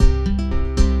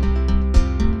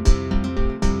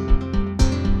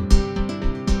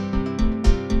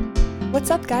What's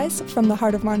up, guys? From the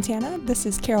heart of Montana, this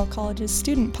is Carroll College's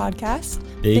student podcast.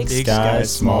 Big Sky,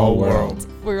 Small World.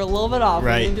 We're a little bit off.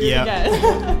 Right, We can do it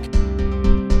again.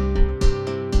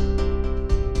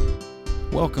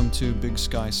 Welcome to Big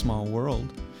Sky, Small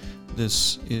World.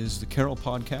 This is the Carroll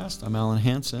podcast. I'm Alan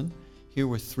Hansen, here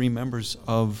with three members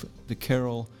of the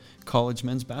Carroll College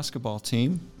men's basketball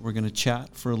team. We're going to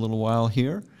chat for a little while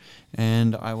here,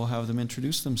 and I will have them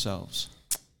introduce themselves.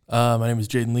 My name is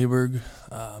Jaedon Lieberg.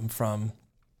 I'm from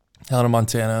Helena,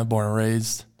 Montana, born and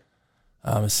raised.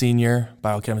 I'm a senior,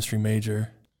 biochemistry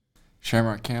major.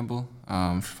 Sham Campbell,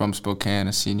 from Spokane,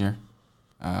 a senior.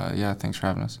 Thanks for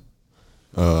having us.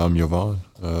 I'm Jovan,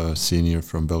 senior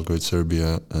from Belgrade,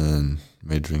 Serbia, and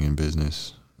majoring in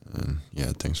business. And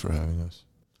thanks for having us.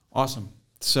 Awesome.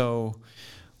 So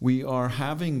we are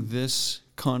having this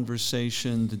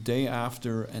conversation the day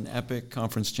after an epic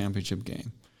conference championship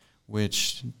game,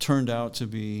 which turned out to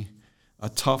be a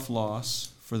tough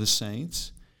loss for the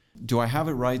Saints. Do I have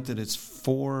it right that it's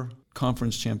 4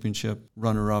 conference championship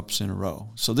runner-ups in a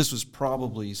row? So this was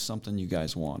probably something you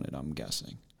guys wanted, I'm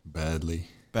guessing. Badly.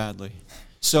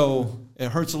 So it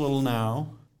hurts a little now,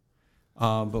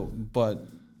 but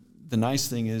the nice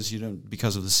thing is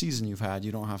because of the season you've had,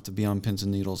 you don't have to be on pins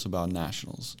and needles about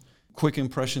nationals. Quick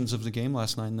impressions of the game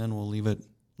last night, and then we'll leave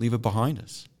it behind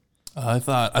us. I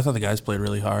thought the guys played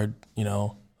really hard.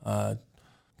 I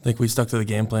think we stuck to the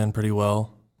game plan pretty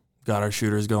well. Got our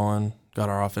shooters going, got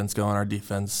our offense going. Our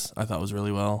defense, I thought, was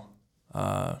really well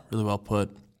put.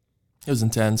 It was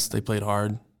intense. They played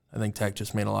hard. I think Tech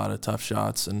just made a lot of tough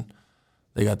shots, and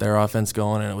they got their offense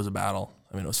going, and it was a battle.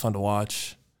 I mean, it was fun to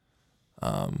watch.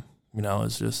 It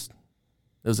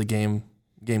was a game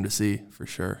to see for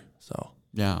sure. So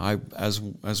yeah, as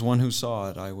one who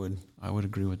saw it, I would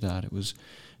agree with that. It was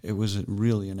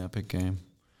really an epic game,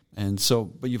 and so.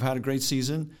 But you've had a great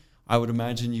season. I would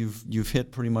imagine you've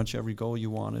hit pretty much every goal you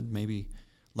wanted. Maybe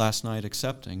last night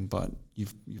excepting, but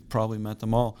you've probably met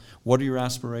them all. What are your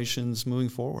aspirations moving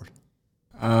forward?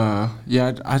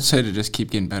 I'd say to just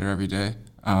keep getting better every day,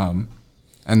 and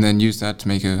then use that to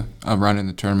make a run in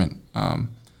the tournament.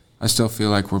 I still feel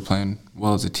like we're playing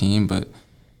well as a team, but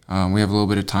we have a little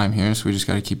bit of time here, so we just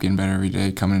got to keep getting better every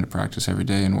day, coming into practice every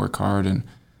day, and work hard. And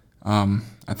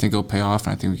I think it'll pay off,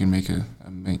 and I think we can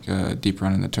make a deep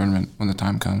run in the tournament when the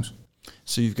time comes.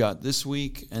 So you've got this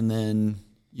week, and then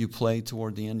you play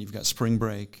toward the end. You've got spring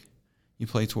break. You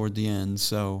play toward the end,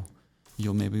 so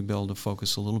you'll maybe be able to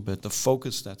focus a little bit. The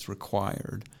focus that's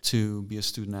required to be a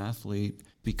student athlete,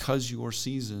 because your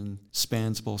season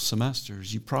spans both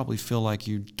semesters, you probably feel like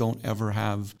you don't ever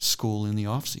have school in the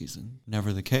off season.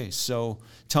 Never the case. So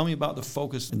tell me about the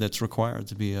focus that's required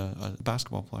to be a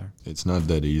basketball player. It's not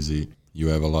that easy. You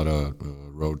have a lot of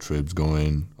road trips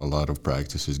going, a lot of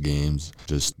practices, games,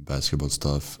 just basketball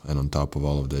stuff. And on top of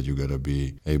all of that, you got to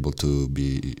be able to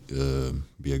be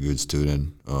a good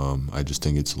student. I just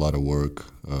think it's a lot of work.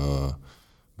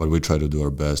 But we try to do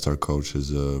our best. Our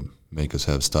coaches make us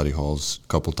have study halls a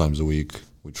couple times a week,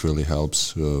 which really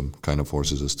helps, kind of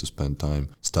forces us to spend time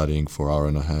studying for an hour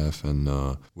and a half. And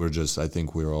I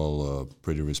think we're all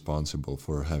pretty responsible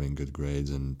for having good grades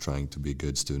and trying to be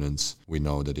good students. We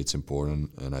know that it's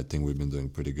important, and I think we've been doing a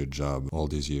pretty good job all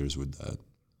these years with that.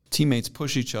 Teammates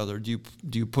push each other. Do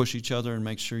you push each other and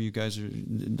make sure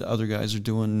the other guys are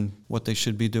doing what they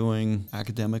should be doing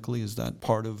academically? Is that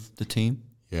part of the team?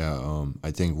 Yeah,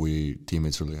 I think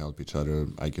teammates really help each other.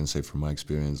 I can say from my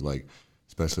experience,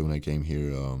 especially when I came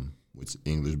here, with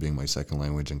English being my second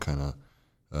language and kind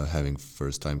of having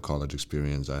first-time college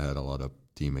experience, I had a lot of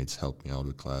teammates help me out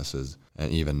with classes. And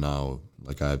even now,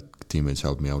 I have teammates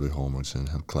help me out with homeworks and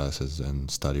help classes and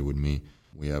study with me.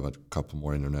 We have a couple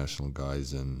more international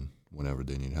guys, and whenever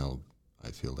they need help,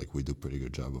 I feel like we do a pretty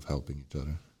good job of helping each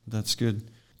other. That's good.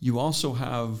 You also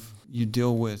you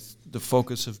deal with the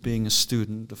focus of being a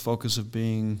student, the focus of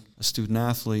being a student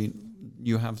athlete.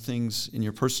 You have things in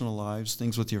your personal lives,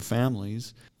 things with your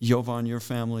families. Jovan, your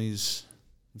family's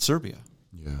in Serbia.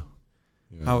 Yeah.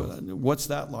 What's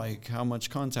that like? How much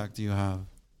contact do you have?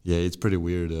 Yeah, it's pretty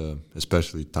weird,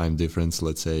 especially time difference.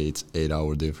 Let's say it's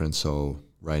 8-hour difference, so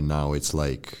right now it's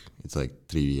like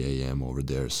 3 a.m. over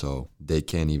there, so they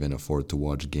can't even afford to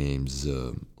watch games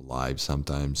live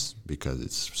sometimes because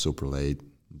it's super late.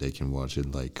 They can watch it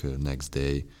next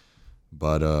day.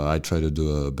 But I try to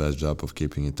do a best job of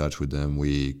keeping in touch with them.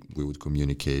 We would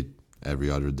communicate every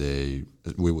other day.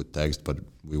 We would text, but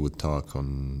we would talk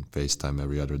on FaceTime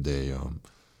every other day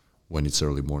when it's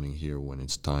early morning here, when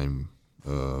it's time,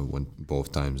 when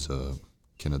both times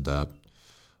can adapt.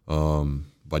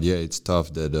 But yeah, it's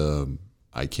tough that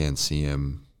I can't see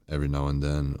him every now and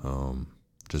then.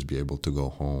 Just be able to go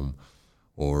home.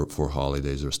 or for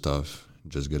holidays or stuff.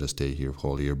 Just gotta stay here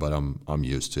whole year. But I'm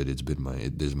used to it.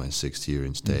 This is my 6th year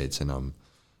in States, and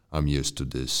I'm used to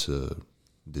this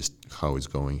how it's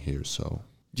going here. So.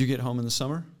 Did you get home in the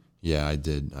summer? Yeah, I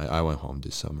did. I went home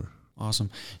this summer. Awesome.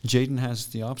 Jaedon has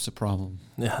the opposite problem.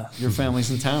 Yeah. Your family's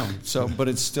in town, but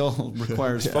it still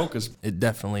requires focus. It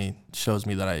definitely shows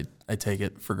me that I take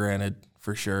it for granted,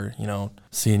 for sure.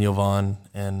 Seeing Jovan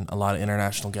and a lot of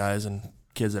international guys and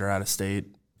kids that are out of state,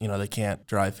 they can't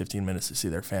drive 15 minutes to see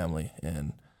their family.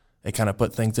 And it kind of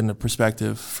put things into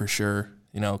perspective, for sure,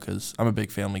 because I'm a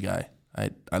big family guy.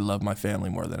 I love my family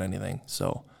more than anything.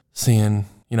 So seeing,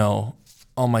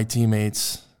 all my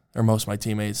teammates, or most of my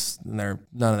teammates, none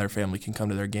of their family can come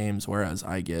to their games, whereas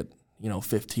I get,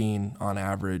 15 on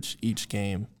average each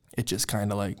game. It just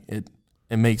kind of it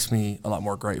makes me a lot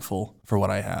more grateful for what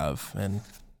I have, and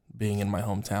being in my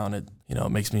hometown, it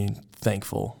makes me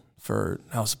thankful for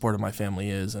how supportive my family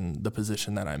is and the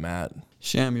position that I'm at.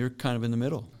 Sham, you're kind of in the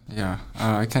middle. Yeah,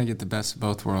 I kind of get the best of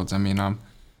both worlds. I mean,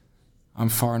 I'm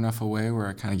far enough away where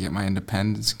I kind of get my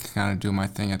independence, kind of do my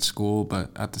thing at school, but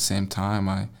at the same time,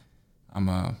 I'm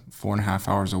 4.5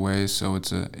 hours away, so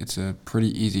it's a pretty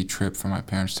easy trip for my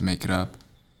parents to make it up,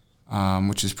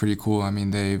 which is pretty cool. I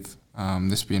mean, they've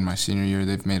this being my senior year,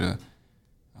 they've made a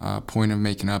point of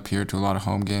making up here to a lot of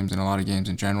home games and a lot of games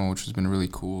in general, which has been really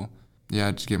cool.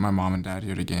 Yeah, to get my mom and dad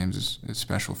here to games is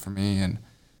special for me, and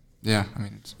yeah, I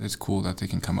mean it's cool that they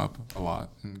can come up a lot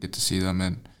and get to see them.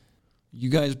 And you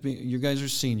guys are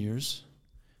seniors,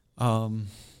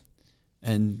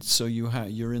 and so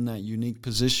you're in that unique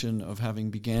position of having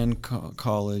began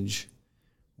college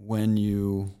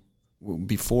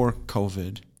before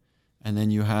COVID, and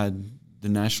then you had the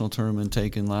national tournament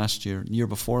taken year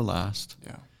before last.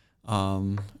 Yeah.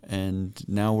 And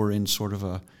now we're in sort of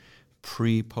a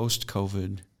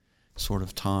post-COVID sort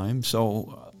of time.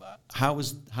 So how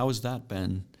has that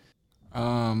been?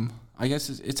 I guess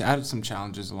it's added some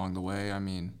challenges along the way. I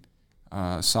mean,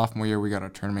 sophomore year we got our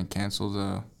tournament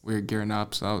canceled. We were gearing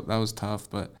up, so that was tough.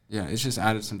 But yeah, it's just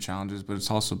added some challenges. But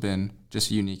it's also been just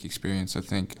a unique experience. I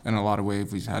think in a lot of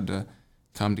ways we've had to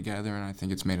come together, and I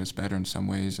think it's made us better in some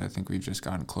ways. I think we've just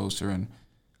gotten closer and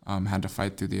had to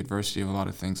fight through the adversity of a lot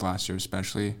of things last year,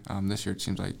 especially. This year it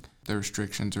seems like the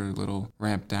restrictions are a little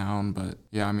ramped down, but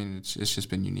yeah, I mean it's just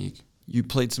been unique. You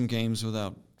played some games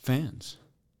without fans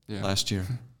last year,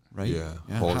 right? Yeah.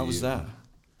 How was that?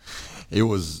 It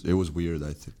was weird,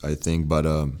 I think, but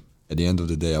at the end of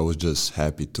the day, I was just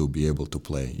happy to be able to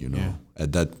play. Yeah.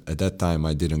 At that time,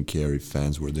 I didn't care if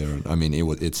fans were there. I mean,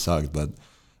 it sucked, but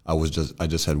I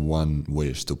just had one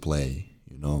wish to play.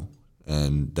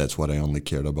 And that's what I only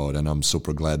cared about. And I'm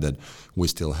super glad that we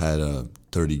still had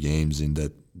 30 games in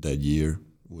that year,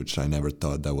 which I never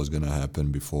thought that was gonna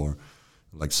happen before,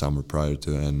 like summer prior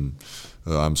to. And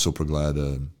I'm super glad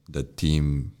that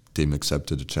team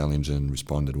accepted the challenge and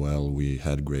responded well. We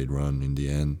had a great run in the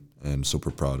end, and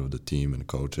super proud of the team and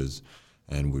coaches,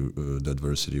 and the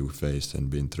adversity we faced and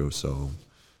been through. So,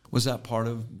 was that part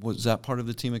of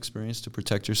the team experience to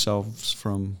protect yourselves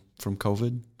from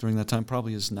COVID during that time?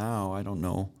 Probably is now. I don't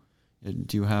know.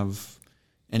 Do you have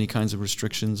any kinds of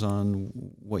restrictions on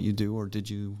what you do, or did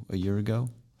you a year ago?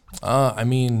 I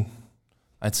mean,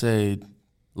 I'd say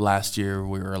last year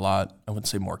we were I wouldn't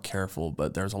say more careful,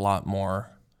 but there's a lot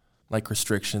more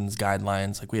restrictions,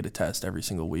 guidelines. We had to test every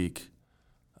single week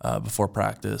before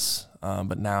practice.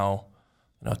 But now,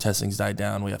 testing's died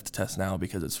down. We have to test now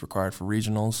because it's required for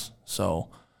regionals. So,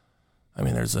 I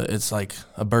mean, it's like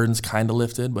a burden's kind of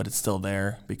lifted, but it's still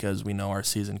there because we know our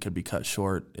season could be cut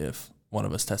short if one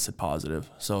of us tested positive.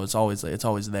 So it's always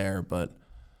there. But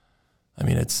I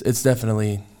mean, it's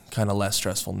definitely kind of less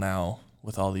stressful now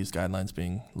with all these guidelines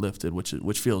being lifted,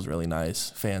 which feels really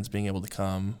nice. Fans being able to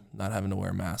come, not having to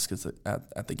wear masks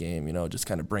at the game, just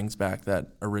kind of brings back that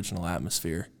original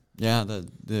atmosphere. Yeah,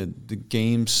 the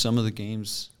games, some of the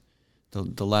games,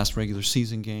 the last regular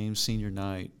season games, senior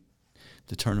night,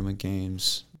 the tournament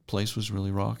games, place was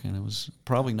really rocking. It was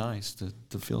probably nice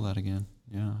to feel that again.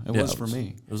 Yeah, it was for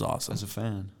me. It was awesome. As a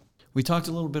fan. We talked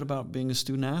a little bit about being a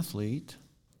student athlete.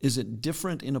 Is it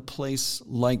different in a place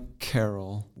like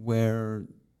Carroll where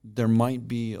there might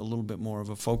be a little bit more of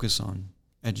a focus on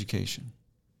education?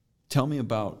 Tell me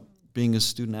about being a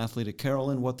student athlete at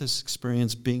Carroll and what this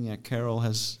experience being at Carroll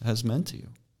has meant to you.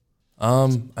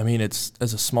 I mean, it's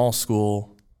as a small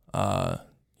school,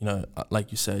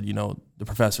 like you said, the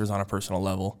professor's on a personal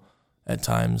level at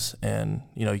times, and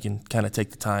you can kind of take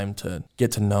the time to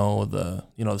get to know the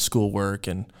schoolwork,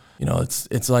 and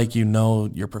it's like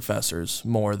your professors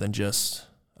more than just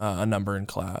a number in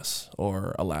class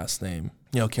or a last name.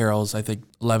 Carroll's, I think,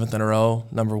 11th in a row,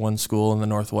 number one school in the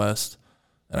Northwest,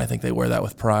 and I think they wear that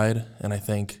with pride, and I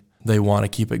think they want to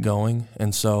keep it going,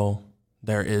 and so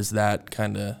there is that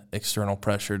kind of external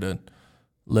pressure to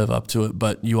live up to it,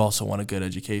 but you also want a good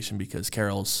education because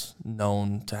Carroll's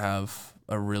known to have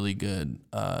a really good,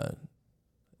 I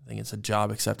think it's a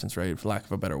job acceptance rate, for lack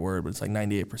of a better word, but it's like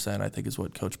 98%, I think is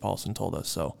what Coach Paulson told us.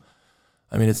 So,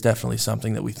 I mean, it's definitely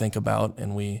something that we think about,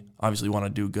 and we obviously want to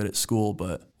do good at school,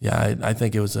 but yeah, I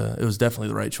think it was definitely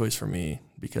the right choice for me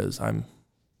because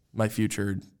my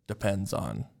future depends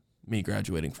on me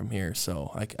graduating from here,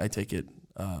 so I take it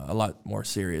a lot more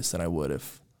serious than I would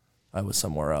if I was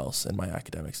somewhere else and my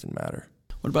academics didn't matter.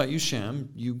 What about you, Sham?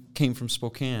 You came from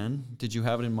Spokane. Did you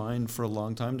have it in mind for a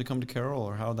long time to come to Carroll,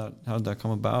 or how did that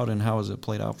come about, and how has it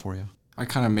played out for you? I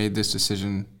kind of made this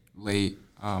decision late.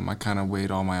 I kind of weighed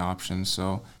all my options,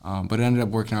 so but it ended up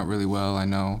working out really well.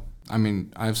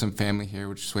 I have some family here,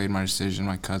 which swayed my decision.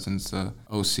 My cousin's the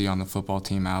OC on the football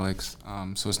team, Alex,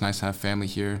 so it's nice to have family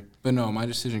here. But no, my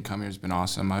decision to come here has been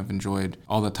awesome. I've enjoyed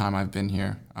all the time I've been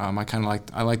here. I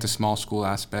like the small school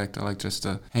aspect. I like just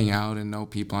to hang out and know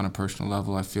people on a personal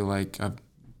level. I feel like I've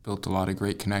built a lot of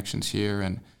great connections here,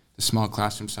 and the small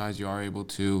classroom size, you are able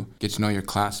to get to know your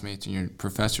classmates and your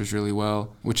professors really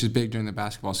well, which is big during the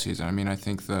basketball season. I mean, I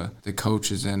think the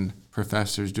coaches and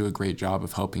professors do a great job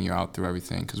of helping you out through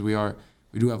everything because we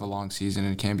do have a long season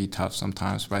and it can be tough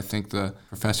sometimes, but I think the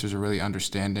professors are really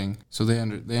understanding. So they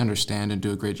understand and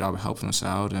do a great job of helping us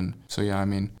out. And so, yeah, I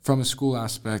mean, from a school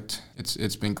aspect,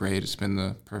 it's been great. It's been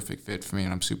the perfect fit for me,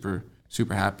 and I'm super,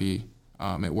 super happy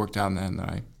it worked out in the end that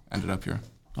I ended up here.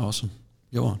 Awesome.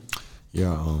 Go on.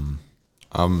 Yeah,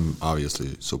 I'm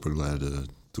obviously super glad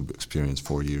to experience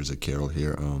 4 years at Carroll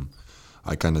here.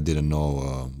 I kind of didn't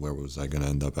know where was I going to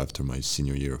end up after my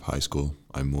senior year of high school.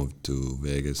 I moved to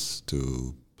Vegas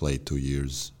to play 2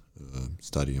 years,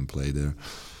 study and play there.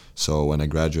 So when I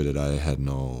graduated, I had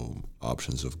no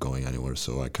options of going anywhere.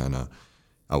 So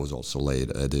I was also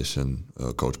late addition.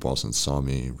 Coach Paulson saw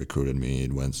me, recruited me.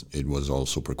 It was all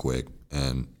super quick,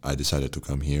 and I decided to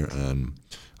come here. And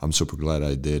I'm super glad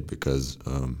I did because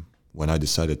when I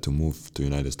decided to move to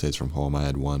United States from home, I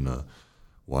had one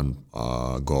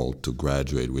goal to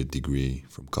graduate with degree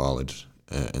from college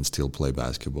and still play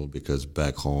basketball, because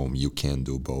back home you can't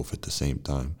do both at the same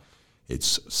time.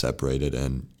 It's separated,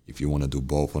 and if you want to do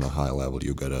both on a high level,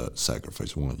 you gotta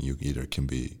sacrifice one. You either can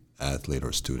be athlete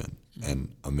or student, and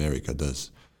America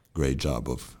does great job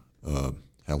of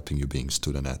helping you being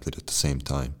student athlete at the same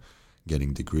time,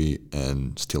 getting degree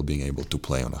and still being able to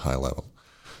play on a high level.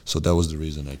 So that was the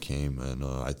reason I came, and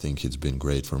I think it's been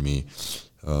great for me.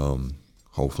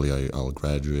 Hopefully I'll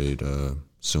graduate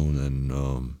soon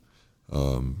and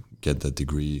get that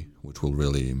degree, which will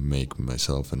really make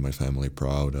myself and my family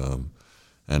proud.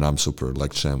 And I'm super,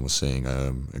 like Sham was saying,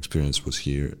 experience was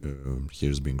here.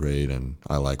 Here's been great, and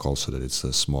I like also that it's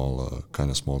a small,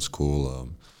 kind of small school.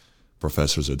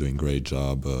 Professors are doing great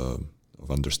job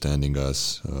of understanding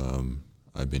us.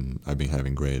 I've been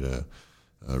having great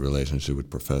relationship with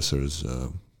professors.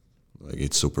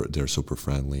 They're super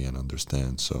friendly and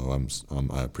understand. So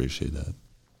I appreciate that.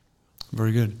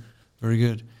 Very good, very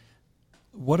good.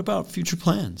 What about future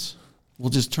plans? We'll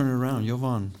just turn it around,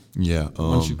 Jovan. Yeah.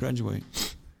 Once you graduate.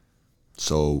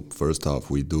 So first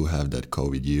off, we do have that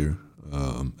COVID year,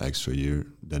 extra year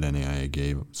that NAIA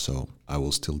gave. So I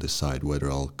will still decide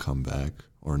whether I'll come back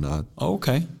or not. Oh,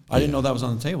 okay. I didn't know that was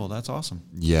on the table. That's awesome.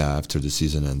 Yeah, after the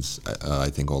season ends, I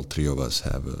think all three of us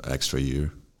have an extra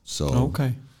year. So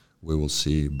okay, we will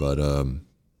see. But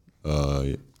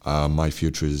my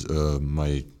future is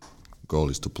my goal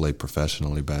is to play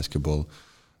professionally basketball.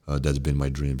 That's been my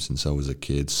dream since I was a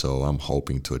kid. So I'm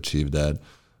hoping to achieve that,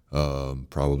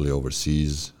 probably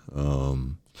overseas.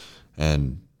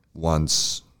 And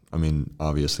once,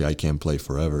 obviously I can't play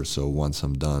forever. So once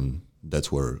I'm done,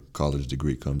 that's where college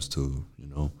degree comes to,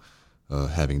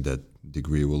 having that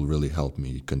degree will really help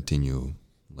me continue,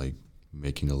 like,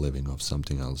 making a living of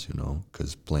something else,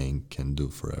 because playing can do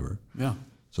forever. Yeah.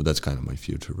 So that's kind of my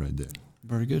future right there.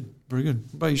 Very good, very good.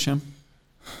 What about you, Sham?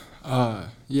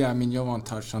 Jovan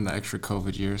touched on the extra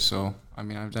COVID year, so,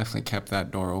 I've definitely kept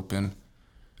that door open.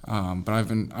 But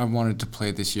I've wanted to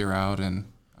play this year out and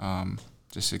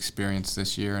just experience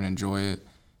this year and enjoy it,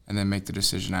 and then make the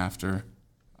decision after.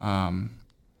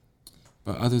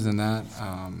 But other than that,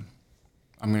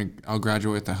 I'll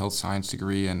graduate with a health science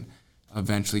degree and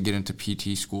eventually get into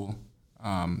PT school.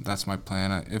 That's my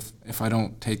plan. If I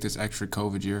don't take this extra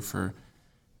COVID year for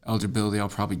eligibility, I'll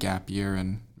probably gap year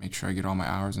and make sure I get all my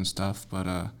hours and stuff. But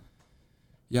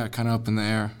kind of up in the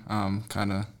air.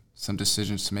 Kind of some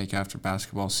decisions to make after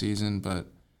basketball season, but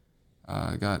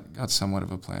got somewhat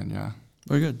of a plan, yeah.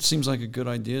 Very good. Seems like a good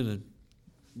idea to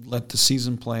let the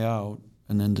season play out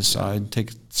and then decide,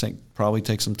 probably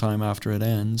take some time after it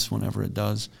ends, whenever it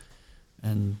does,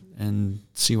 and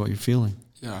see what you're feeling.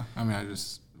 Yeah, I mean, I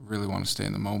just really want to stay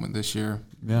in the moment this year.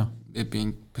 Yeah. It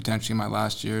being potentially my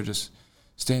last year, just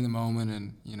stay in the moment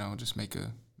and, just make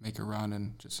a run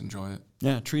and just enjoy it.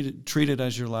 Yeah, treat it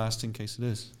as your last in case it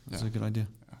is. That's a good idea.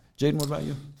 Yeah. Jaedon, what about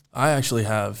you? I actually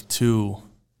have 2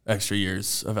 extra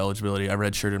years of eligibility. I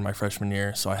redshirted my freshman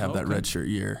year, so I have that redshirt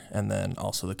year, and then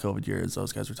also the COVID year, as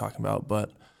those guys were talking about.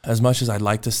 But as much as I'd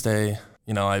like to stay,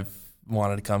 I've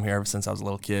wanted to come here ever since I was a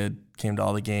little kid, came to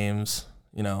all the games.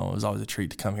 It was always a treat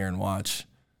to come here and watch.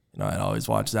 I'd always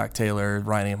watch Zach Taylor,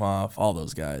 Ryan Amoff, all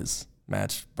those guys,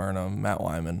 Matt Burnham, Matt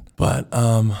Wyman. But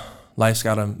life's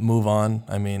got to move on.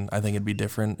 I mean, I think it'd be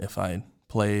different if I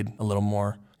played a little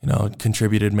more,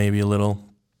 contributed maybe a little.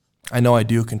 I know I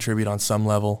do contribute on some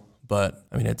level, but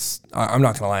I mean, I'm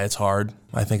not going to lie, it's hard.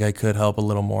 I think I could help a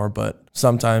little more, but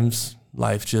sometimes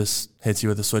life just hits you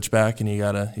with a switchback and you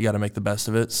gotta make the best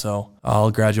of it. So I'll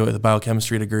graduate with a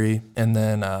biochemistry degree, and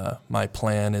then my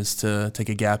plan is to take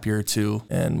a gap year or 2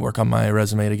 and work on my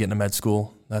resume to get into med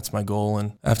school. That's my goal.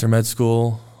 And after med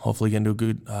school, hopefully get into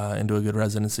a good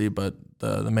residency, but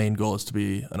the main goal is to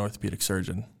be an orthopedic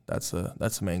surgeon. That's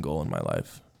the main goal in my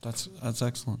life. That's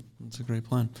excellent. That's a great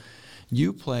plan.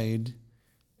 You played,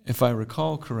 if I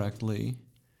recall correctly,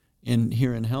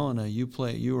 here in Helena, you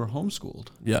were homeschooled.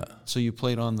 Yeah. So you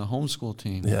played on the homeschool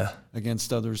team. Yeah.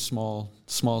 Against other small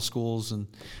schools, and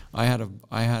I had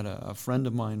a friend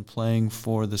of mine playing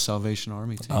for the Salvation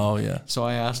Army team. Oh yeah. So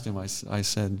I asked him. I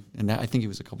said, and I think he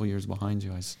was a couple years behind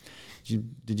you. I said,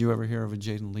 did you ever hear of a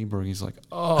Jaedon Lieberg? He's like,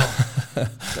 oh,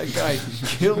 that guy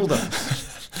killed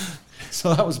us.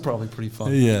 So that was probably pretty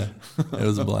fun. Yeah, it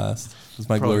was a blast. It was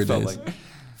my glory days.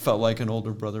 Felt like an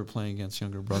older brother playing against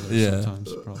younger brothers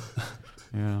sometimes. Probably.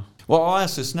 Yeah. Well, I'll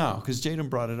ask this now because Jaedon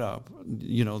brought it up.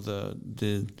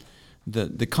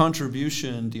 The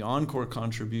contribution, the encore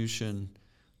contribution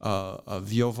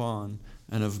of Jovan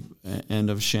and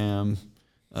of Sham,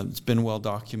 it's been well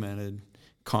documented.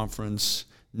 Conference,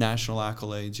 national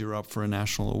accolades. You're up for a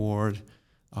national award,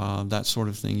 that sort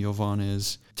of thing. Jovan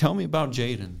is. Tell me about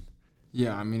Jaedon.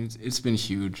 Yeah, I mean, it's been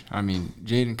huge. I mean,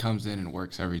 Jaedon comes in and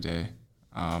works every day.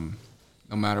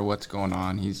 No matter what's going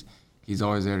on, he's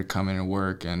always there to come in and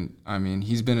work. And, I mean,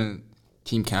 he's been a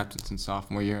team captain since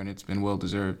sophomore year, and it's been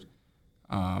well-deserved.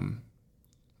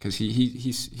 Because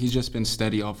he's just been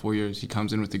steady all 4 years. He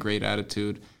comes in with a great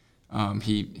attitude.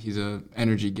 He's a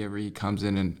energy giver. He comes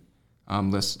in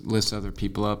and lifts other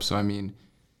people up. So, I mean,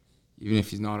 even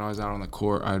if he's not always out on the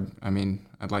court,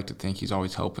 I'd like to think he's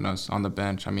always helping us on the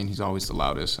bench. I mean, he's always the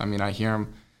loudest. I mean, I hear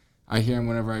him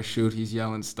whenever I shoot. He's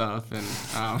yelling stuff, and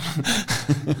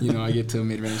I get to a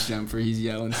mid-range jumper. He's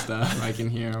yelling stuff. I can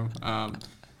hear him.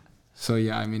 So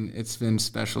yeah, I mean, it's been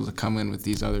special to come in with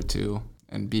these other 2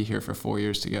 and be here for 4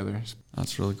 years together.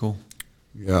 That's really cool.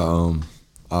 Yeah,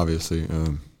 obviously,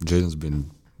 Jaedon's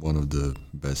been one of the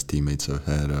best teammates I've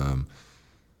had.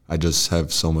 I just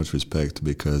have so much respect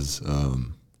because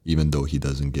even though he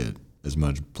doesn't get as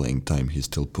much playing time, he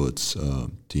still puts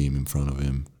team in front of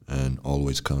him and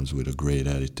always comes with a great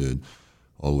attitude,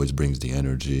 always brings the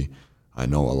energy. I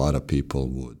know a lot of people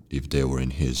would, if they were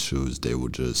in his shoes, they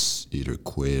would just either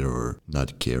quit or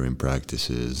not care in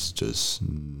practices, just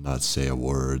not say a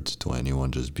word to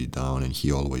anyone, just be down. And he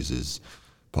always is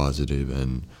positive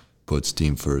and puts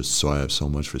team first. So I have so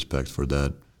much respect for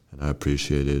that, and I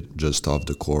appreciate it. Just off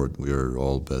the court, we are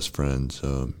all best friends.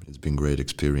 It's been great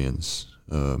experience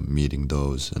meeting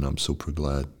those, and I'm super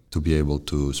glad to be able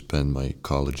to spend my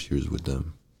college years with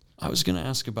them. I was going to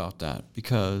ask about that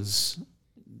because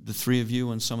the 3 of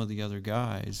you and some of the other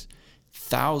guys,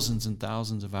 thousands and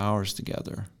thousands of hours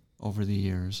together over the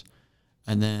years.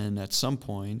 And then at some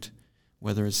point,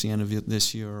 whether it's the end of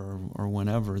this year or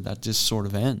whenever, that just sort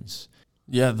of ends.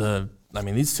 Yeah,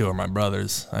 these 2 are my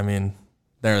brothers. I mean,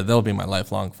 they'll be my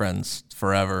lifelong friends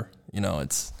forever.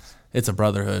 It's a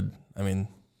brotherhood. I mean,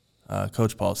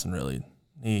 Coach Paulson really,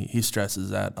 he stresses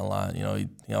that a lot.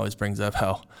 He always brings up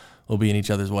how we'll be in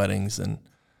each other's weddings and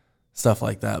stuff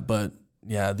like that. But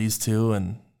yeah, these 2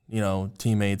 and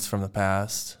teammates from the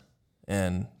past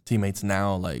and teammates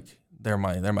now, like they're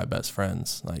my best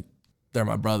friends. Like they're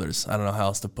my brothers. I don't know how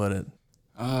else to put it.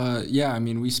 Yeah, I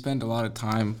mean, we spend a lot of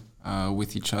time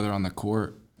with each other on the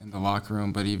court, in the locker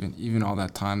room, but even all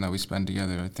that time that we spend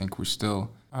together, I think we're still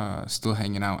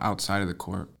hanging out outside of the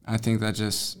court. I think that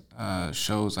just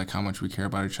shows like how much we care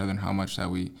about each other and how much that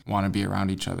we want to be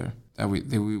around each other. that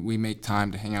we make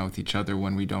time to hang out with each other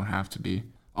when we don't have to be.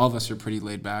 All of us are pretty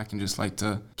laid back and just like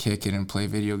to kick it and play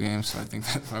video games, so I think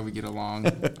that's why we get along.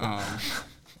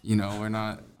 We're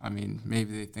not,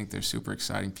 maybe they think they're super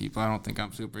exciting people. I don't think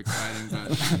I'm super exciting,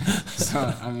 but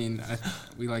so,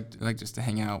 we like just to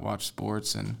hang out, watch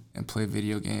sports, and play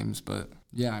video games. But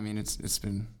yeah, it's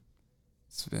been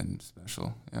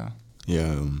special. Yeah.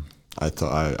 Yeah,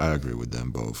 I agree with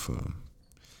them both.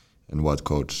 And what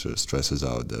coach stresses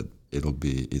out that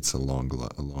it's a long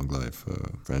life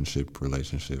friendship,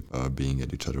 relationship, being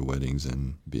at each other's weddings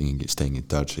and staying in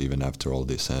touch even after all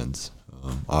this ends.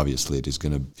 Obviously, it is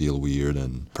going to feel weird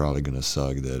and probably going to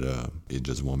suck that it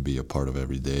just won't be a part of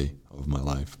every day of my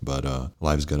life. But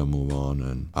life's going to move on,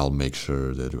 and I'll make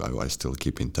sure that I still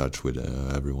keep in touch with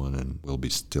everyone, and we'll be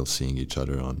still seeing each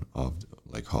other on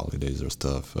like holidays or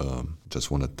stuff.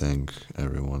 Just want to thank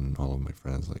everyone, all of my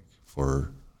friends,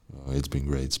 for it's been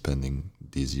great spending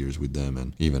these years with them,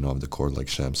 and even off the court, like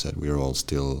Sham said, we're all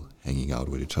still hanging out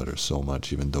with each other so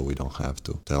much, even though we don't have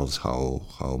to. Tells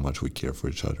how much we care for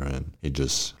each other, and it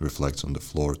just reflects on the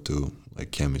floor too.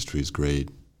 Like, chemistry is great,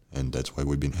 and that's why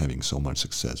we've been having so much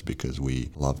success, because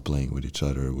we love playing with each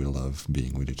other, we love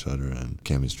being with each other, and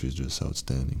chemistry is just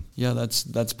outstanding. Yeah,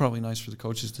 that's probably nice for the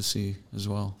coaches to see as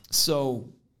well. So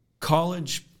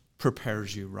college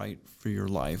prepares you, right, for your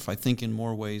life, I think, in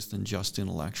more ways than just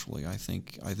intellectually. I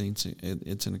think it's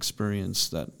an experience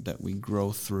that we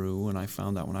grow through, and I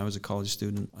found that when I was a college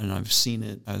student, and I've seen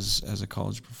it as a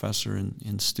college professor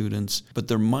in students. But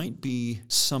there might be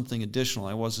something additional.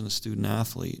 I wasn't a student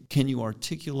athlete. Can you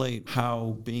articulate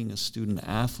how being a student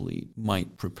athlete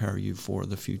might prepare you for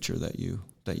the future that you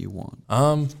want?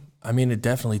 It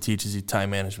definitely teaches you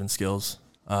time management skills.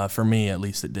 For me, at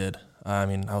least, it did. I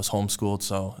was homeschooled,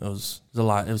 so it was a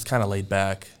lot. It was kind of laid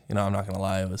back. I'm not going to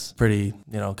lie. It was pretty,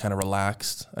 kind of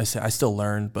relaxed. I still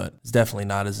learned, but it's definitely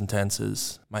not as intense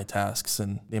as my tasks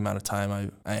and the amount of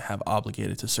time I have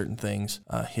obligated to certain things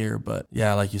here. But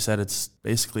yeah, like you said, it's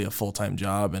basically a full-time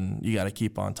job, and you got to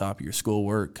keep on top of your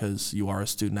schoolwork because you are a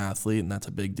student athlete, and that's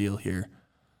a big deal here.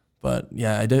 But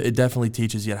yeah, it definitely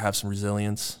teaches you to have some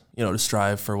resilience, to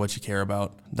strive for what you care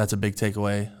about. That's a big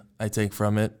takeaway I take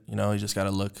from it. You just got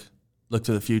to look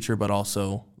to the future, but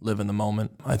also live in the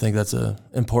moment. I think that's an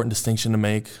important distinction to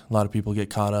make. A lot of people get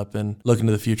caught up in looking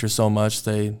to the future so much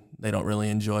they don't really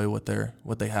enjoy what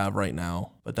they have right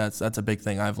now. But that's a big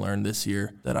thing I've learned this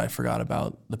year that I forgot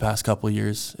about the past couple of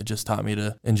years. It just taught me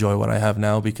to enjoy what I have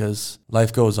now, because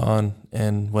life goes on,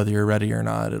 and whether you're ready or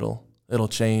not, it'll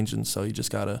change, and so you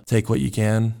just gotta take what you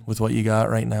can with what you got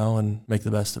right now and make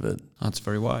the best of it. That's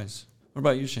very wise. What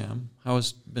about you, Sham? How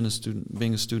has being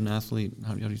a student athlete,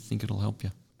 how do you think it'll help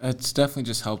you? It's definitely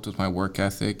just helped with my work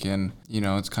ethic, and,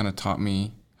 it's kind of taught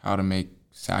me how to make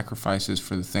sacrifices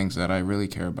for the things that I really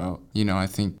care about. I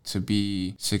think to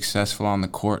be successful on the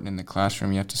court and in the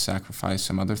classroom, you have to sacrifice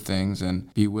some other things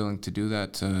and be willing to do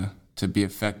that to be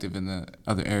effective in the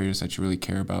other areas that you really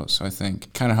care about. So I think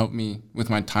it kind of helped me with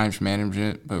my time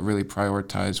management, but really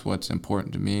prioritize what's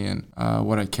important to me, and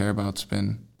what I care about's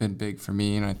been big for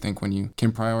me. And I think when you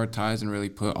can prioritize and really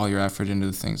put all your effort into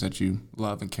the things that you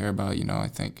love and care about, I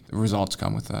think the results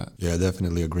come with that. Yeah,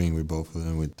 definitely agreeing with both of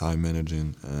them, with time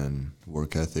managing and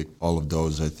work ethic. All of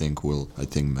those I think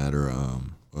matter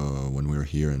when we're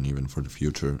here and even for the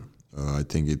future. I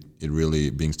think it really,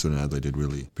 being student athlete, it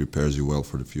really prepares you well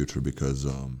for the future, because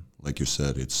like you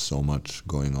said, it's so much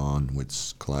going on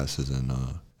with classes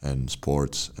and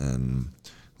sports, and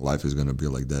life is going to be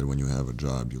like that when you have a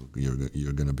job.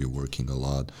 You're going to be working a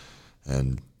lot,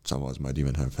 and some of us might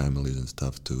even have families and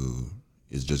stuff too.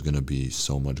 It's just going to be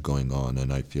so much going on,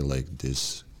 and I feel like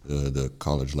the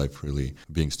college life, really,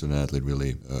 being student athlete,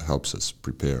 really helps us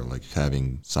prepare. Like,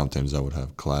 sometimes I would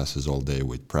have classes all day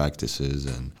with practices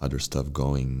and other stuff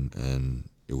going, and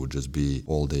it would just be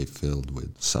all day filled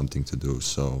with something to do.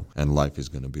 So, and life is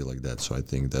going to be like that. So I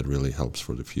think that really helps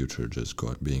for the future, just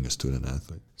being a student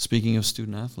athlete. Speaking of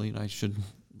student athlete, I should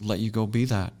let you go be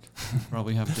that.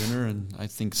 Probably have dinner and I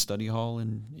think study hall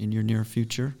in your near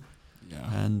future.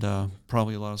 Yeah. And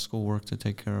probably a lot of schoolwork to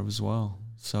take care of as well.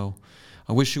 So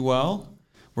I wish you well.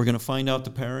 We're going to find out the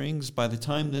pairings. By the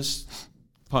time this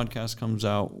podcast comes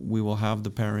out, we will have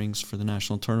the pairings for the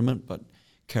national tournament, but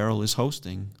Carroll is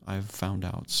hosting, I've found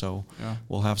out. So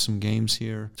We'll have some games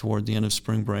here toward the end of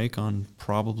spring break on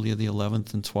probably the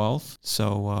 11th and 12th.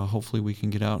 So hopefully we can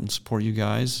get out and support you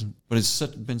guys. But it's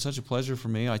been such a pleasure for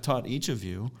me. I taught each of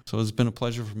you, so it's been a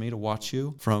pleasure for me to watch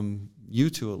you, from you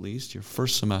two at least, your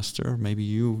first semester, maybe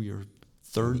your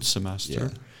third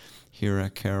semester here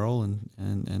at Carroll,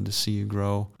 and to see you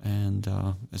grow. And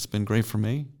it's been great for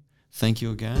me. Thank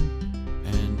you again.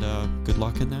 And good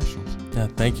luck at Nationals. Yeah,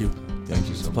 thank you. Thank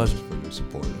you It's so a much pleasure. for your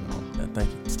support and all. Yeah, thank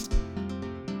you.